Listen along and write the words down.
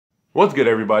What's good,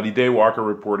 everybody? Dave Walker,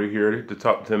 reporter here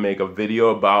to make a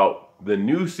video about the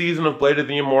new season of Blade of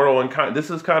the Immortal, and this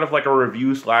is kind of like a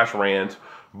review slash rant,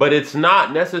 but it's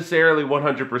not necessarily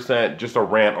 100% just a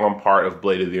rant on part of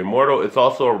Blade of the Immortal. It's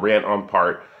also a rant on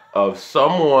part of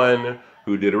someone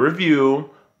who did a review,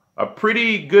 a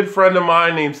pretty good friend of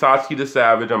mine named Satsuki the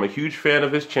Savage. I'm a huge fan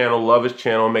of his channel, love his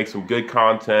channel, makes some good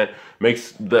content,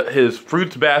 makes his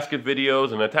Fruits Basket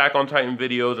videos and Attack on Titan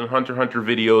videos and Hunter x Hunter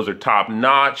videos are top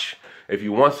notch. If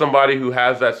you want somebody who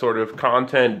has that sort of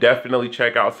content, definitely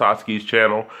check out Satsuki's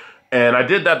channel. And I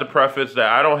did that to preface that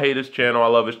I don't hate his channel, I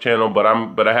love his channel, but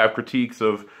I have critiques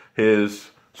of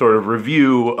his sort of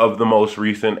review of the most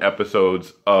recent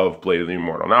episodes of Blade of the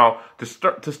Immortal. Now, to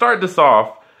start this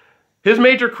off, his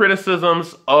major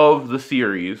criticisms of the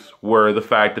series were the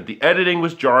fact that the editing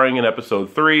was jarring in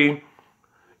episode 3.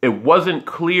 It wasn't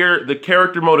clear, the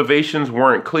character motivations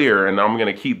weren't clear, and I'm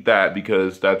going to keep that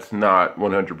because that's not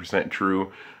 100%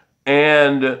 true.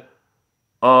 And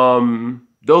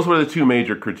those were the two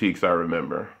major critiques I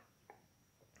remember.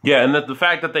 Yeah, and the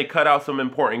fact that they cut out some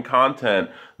important content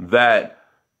that,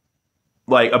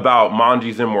 like, about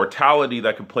Manji's immortality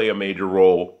that could play a major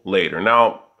role later.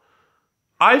 Now,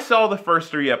 I saw the first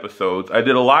 3 episodes. I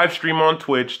did a live stream on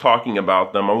Twitch talking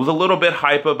about them. I was a little bit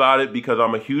hype about it because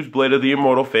I'm a huge Blade of the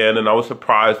Immortal fan, and I was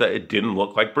surprised that it didn't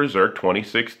look like Berserk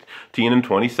 2016 and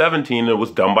 2017. It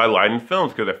was done by Leiden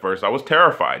Films, because at first I was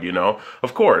terrified, you know,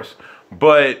 of course.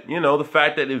 But, you know, the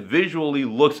fact that it visually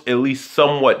looks at least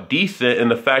somewhat decent,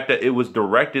 and the fact that it was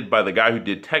directed by the guy who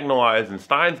did Technolize and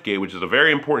Steins Gate, which is a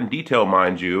very important detail,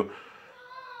 mind you,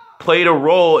 played a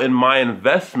role in my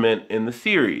investment in the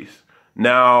series.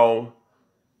 Now,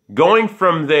 going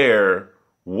from there,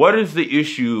 what is the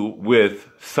issue with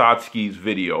Satsuki's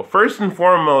video? First and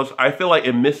foremost, I feel like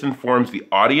it misinforms the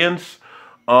audience.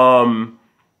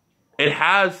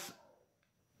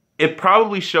 It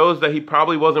probably shows that he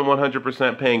probably wasn't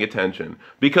 100% paying attention,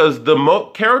 because the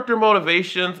character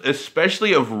motivations,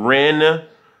 especially of Rin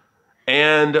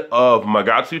and of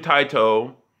Magatsu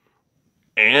Taito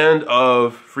and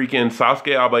of freaking Sasuke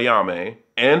Abayame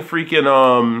and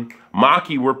freaking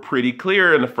Maki, were pretty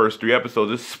clear in the first 3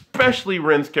 episodes, especially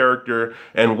Rin's character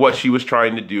and what she was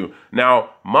trying to do. Now,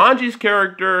 Manji's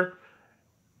character,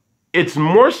 it's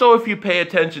more so if you pay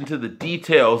attention to the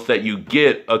details that you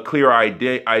get a clear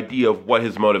idea of what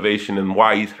his motivation and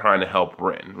why he's trying to help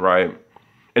Rin, right?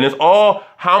 And it's all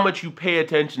how much you pay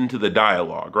attention to the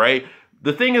dialogue, right?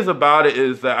 The thing is about it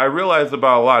is that I realize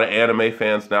about a lot of anime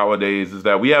fans nowadays is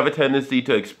that we have a tendency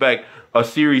to expect a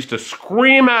series to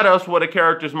scream at us what a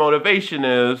character's motivation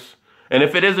is, and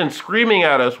if it isn't screaming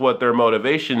at us what their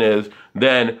motivation is,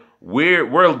 then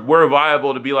we're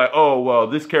viable to be like, oh, well,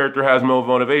 this character has no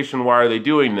motivation, why are they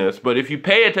doing this? But if you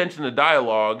pay attention to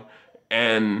dialogue,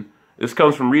 and this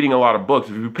comes from reading a lot of books,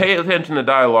 if you pay attention to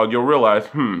dialogue, you'll realize,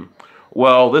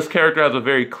 well, this character has a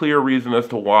very clear reason as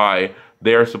to why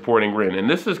they are supporting Rin. And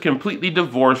this is completely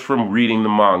divorced from reading the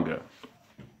manga.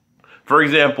 For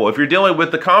example, if you're dealing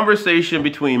with the conversation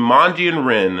between Manji and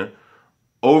Rin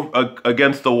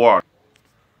against the water.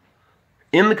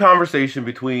 In the conversation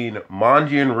between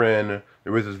Manji and Rin,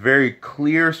 there was this very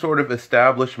clear sort of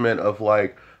establishment of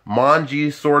like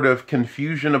Manji's sort of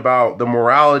confusion about the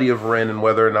morality of Rin and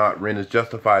whether or not Rin is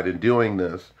justified in doing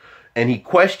this. And he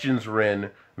questions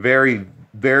Rin very,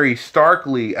 very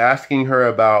starkly, asking her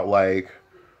about like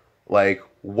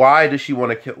why does she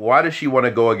want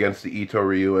to go against the Ito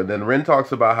Ryu? And then Rin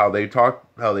talks about how they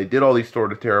did all these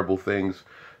sort of terrible things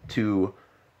to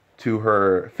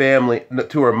her family,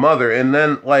 to her mother. And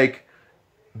then, like,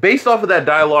 based off of that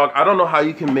dialogue, I don't know how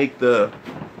you can make the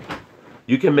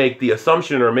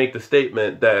assumption or make the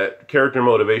statement that character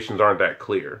motivations aren't that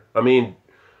clear. I mean,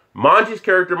 Manji's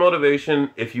character motivation,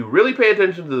 if you really pay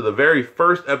attention to the very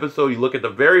first episode, you look at the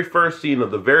very first scene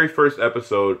of the very first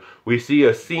episode, we see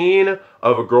a scene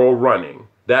of a girl running.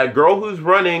 That girl who's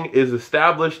running is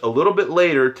established a little bit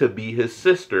later to be his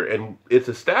sister. And it's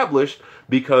established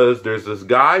because there's this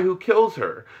guy who kills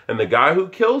her. And the guy who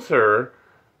kills her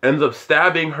ends up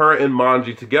stabbing her and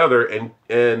Manji together.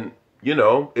 And you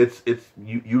know,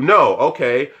 you know,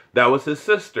 okay, that was his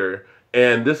sister.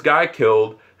 And this guy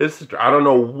killed his sister. I don't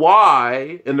know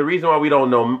why. And the reason why we don't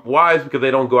know why is because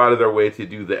they don't go out of their way to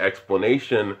do the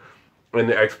explanation and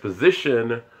the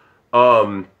exposition.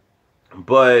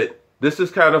 But this is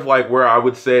kind of like where I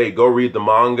would say go read the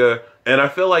manga. And I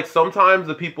feel like sometimes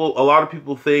a lot of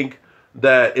people think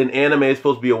that an anime is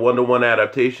supposed to be a one-to-one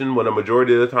adaptation when a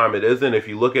majority of the time it isn't. If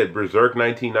you look at Berserk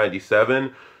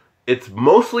 1997, it's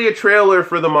mostly a trailer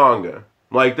for the manga.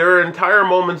 Like, there are entire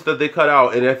moments that they cut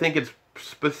out, and I think it's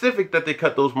specific that they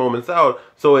cut those moments out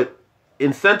so it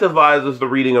incentivizes the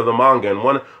reading of the manga. And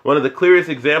one of the clearest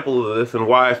examples of this, and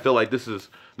why I feel like this is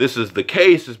the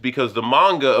case, is because the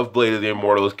manga of Blade of the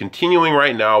Immortal is continuing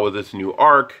right now with its new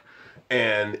arc,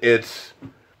 and it's,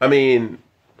 I mean,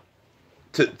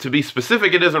 to be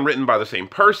specific, it isn't written by the same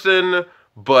person,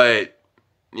 but,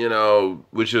 you know,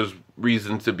 which is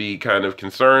reason to be kind of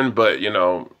concerned, but, you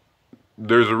know,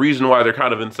 there's a reason why they're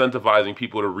kind of incentivizing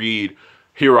people to read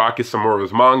Hiroaki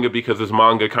Samura's manga, because his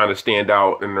manga kind of stand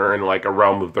out and they're in like a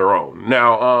realm of their own.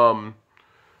 Now,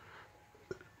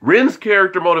 Rin's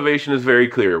character motivation is very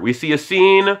clear. We see a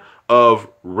scene of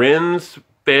Rin's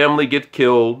family get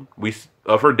killed,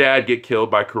 of her dad get killed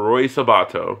by Kuroi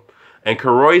Sabato. And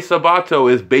Kuroi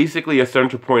Sabato is basically a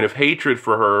center point of hatred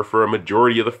for her for a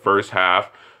majority of the first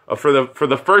half, for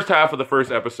the first half of the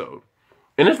first episode.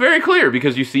 And it's very clear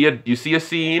because you see a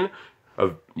scene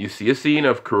of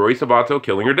Kuroi Sabato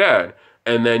killing her dad.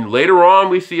 And then later on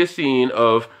we see a scene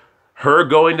of her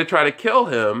going to try to kill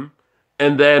him,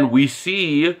 and then we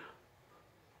see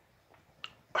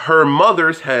her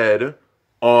mother's head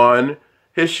on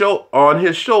his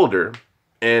shoulder.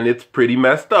 And it's pretty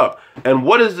messed up. And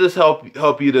what does this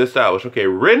help you to establish? Okay,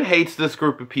 Rin hates this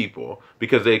group of people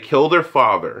because they killed their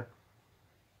father.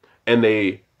 And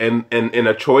in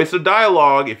a choice of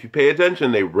dialogue, if you pay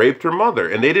attention, they raped her mother.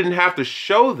 And they didn't have to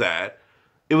show that.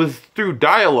 It was through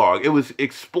dialogue. It was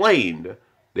explained.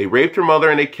 They raped her mother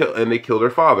and they killed her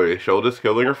father. They showed us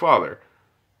killing her father.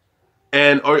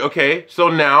 And okay, so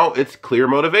now it's clear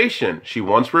motivation. She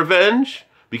wants revenge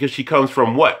because she comes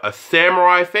from what? A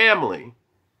samurai family.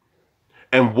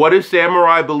 And what does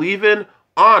samurai believe in?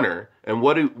 Honor. And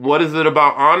what is it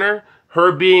about honor?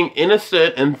 Her being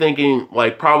innocent and thinking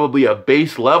like probably a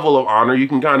base level of honor. You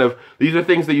can kind of, these are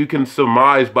things that you can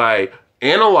surmise by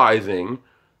analyzing.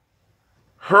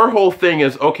 Her whole thing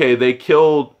is, okay, they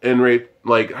killed and raped,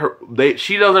 like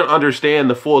she doesn't understand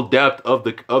the full depth of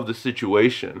the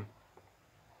situation.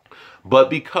 But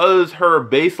because her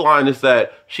baseline is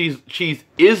that she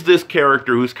is this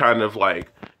character who's kind of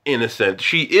like innocent.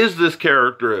 She is this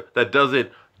character that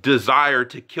doesn't desire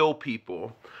to kill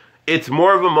people. It's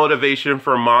more of a motivation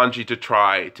for Manji to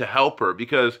try to help her,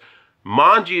 because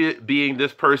Manji, being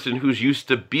this person who's used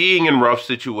to being in rough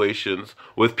situations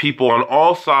with people on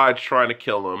all sides trying to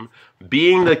kill him,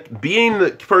 being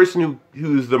the person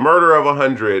who's the murderer of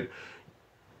 100.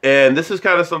 And this is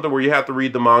kind of something where you have to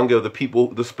read the manga of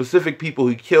the specific people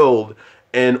he killed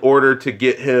in order to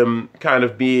get him kind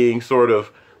of being sort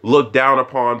of looked down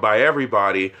upon by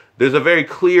everybody. There's a very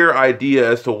clear idea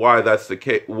as to why that's the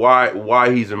case,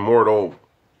 why he's immortal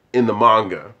in the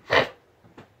manga.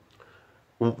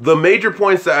 The major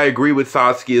points that I agree with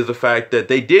Satsuki is the fact that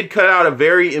they did cut out a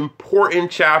very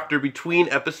important chapter between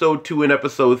episode 2 and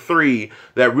episode 3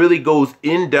 that really goes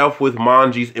in depth with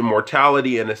Manji's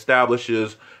immortality and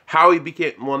establishes how he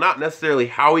became, well, not necessarily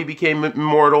how he became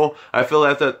immortal. I feel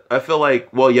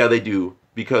like, well, yeah, they do.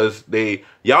 Because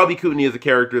Yabikuni is a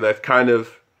character that's kind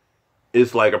of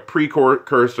is like a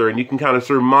precursor, and you can kind of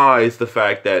surmise the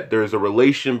fact that there's a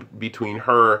relation between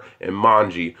her and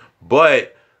Manji.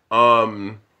 But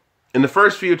in the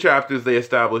first few chapters, they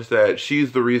establish that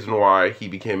she's the reason why he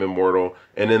became immortal,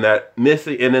 and in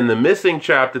the missing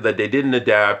chapter that they didn't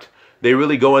adapt, they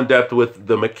really go in depth with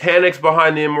the mechanics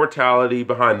behind the immortality,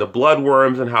 behind the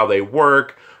bloodworms and how they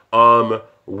work,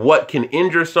 what can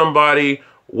injure somebody,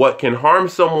 what can harm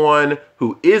someone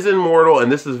who is immortal.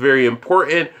 And this is very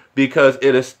important because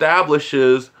it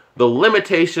establishes the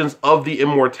limitations of the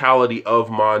immortality of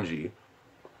Manji.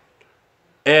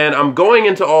 And I'm going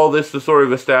into all this to sort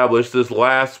of establish this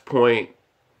last point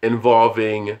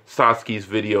involving Satsuki's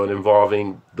video and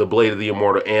involving the Blade of the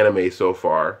Immortal anime so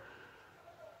far.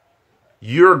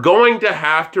 You're going to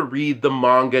have to read the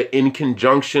manga in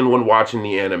conjunction when watching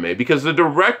the anime, because the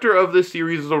director of this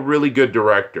series is a really good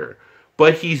director.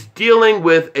 But he's dealing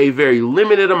with a very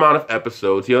limited amount of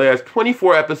episodes. He only has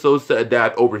 24 episodes to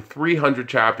adapt over 300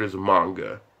 chapters of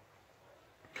manga.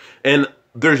 And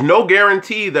there's no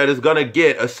guarantee that it's going to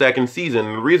get a second season.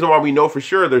 And the reason why we know for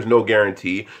sure there's no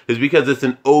guarantee is because it's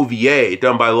an OVA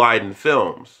done by Leiden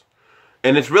Films.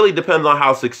 And it really depends on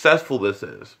how successful this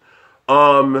is.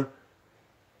 Blade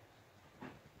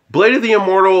of the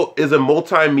Immortal is a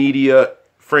multimedia.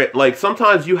 Like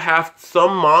sometimes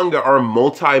some manga are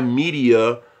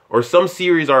multimedia, or some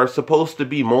series are supposed to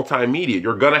be multimedia.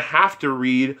 You're going to have to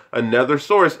read another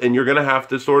source, and you're going to have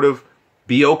to sort of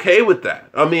be okay with that.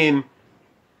 I mean,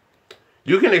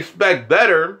 you can expect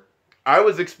better. I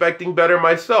was expecting better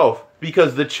myself,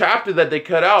 because the chapter that they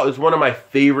cut out is one of my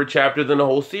favorite chapters in the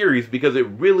whole series, because it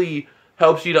really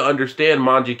helps you to understand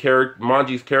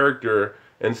Manji's character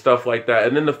and stuff like that.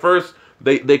 And then the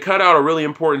they cut out a really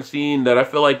important scene that I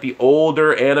feel like the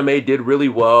older anime did really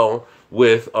well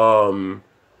with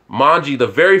Manji. The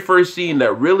very first scene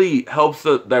that really helps,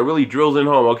 that really drills in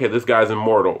home, okay, this guy's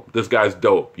immortal. This guy's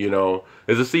dope, you know.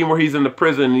 There's a scene where he's in the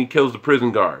prison and he kills the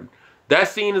prison guard. That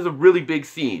scene is a really big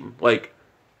scene. Like,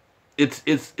 it's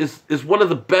one of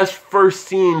the best first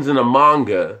scenes in a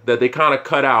manga that they kind of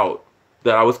cut out,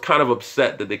 that I was kind of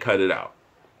upset that they cut it out.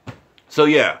 So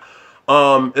yeah,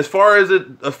 as far as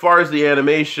the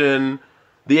animation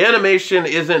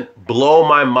isn't blow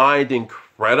my mind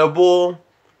incredible.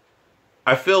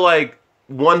 I feel like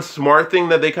one smart thing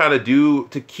that they kind of do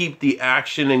to keep the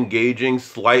action engaging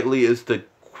slightly is to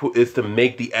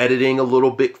make the editing a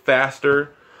little bit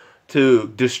faster, to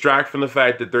distract from the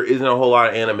fact that there isn't a whole lot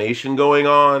of animation going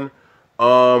on.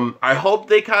 I hope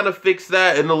they kind of fix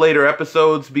that in the later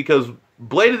episodes, because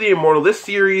Blade of the Immortal, this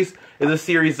series is a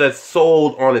series that's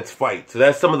sold on its fights. So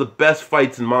that's some of the best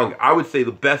fights in manga. I would say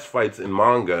the best fights in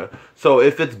manga. So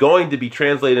if it's going to be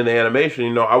translated into animation,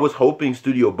 you know, I was hoping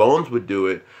Studio Bones would do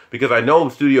it, because I know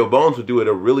Studio Bones would do it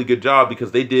a really good job,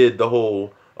 because they did the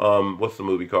whole, what's the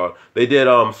movie called? They did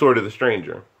Sword of the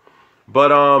Stranger. But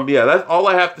yeah, that's all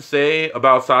I have to say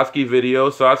about Satsuki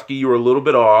video. Satsuki, you were a little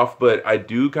bit off, but I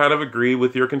do kind of agree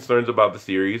with your concerns about the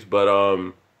series.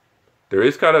 But there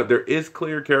is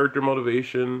clear character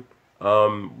motivation.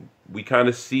 We kind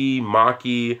of see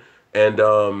Maki and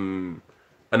Anotsuka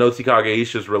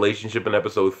Aisha's relationship in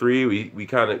episode 3. We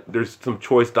kind of, there's some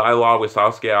choice dialogue with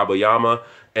Sasuke Abayama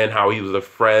and how he was a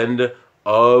friend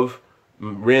of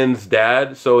Rin's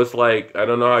dad. So it's like, I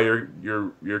don't know how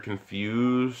you're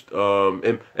confused.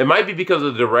 It might be because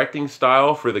of the directing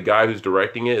style for the guy who's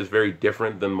directing it is very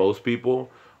different than most people.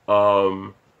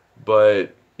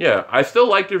 But yeah, I still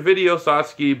liked your video,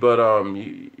 Satsuki, but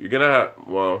you're gonna have,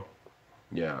 well,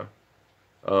 yeah.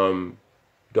 Don't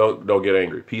get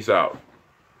angry. Peace out.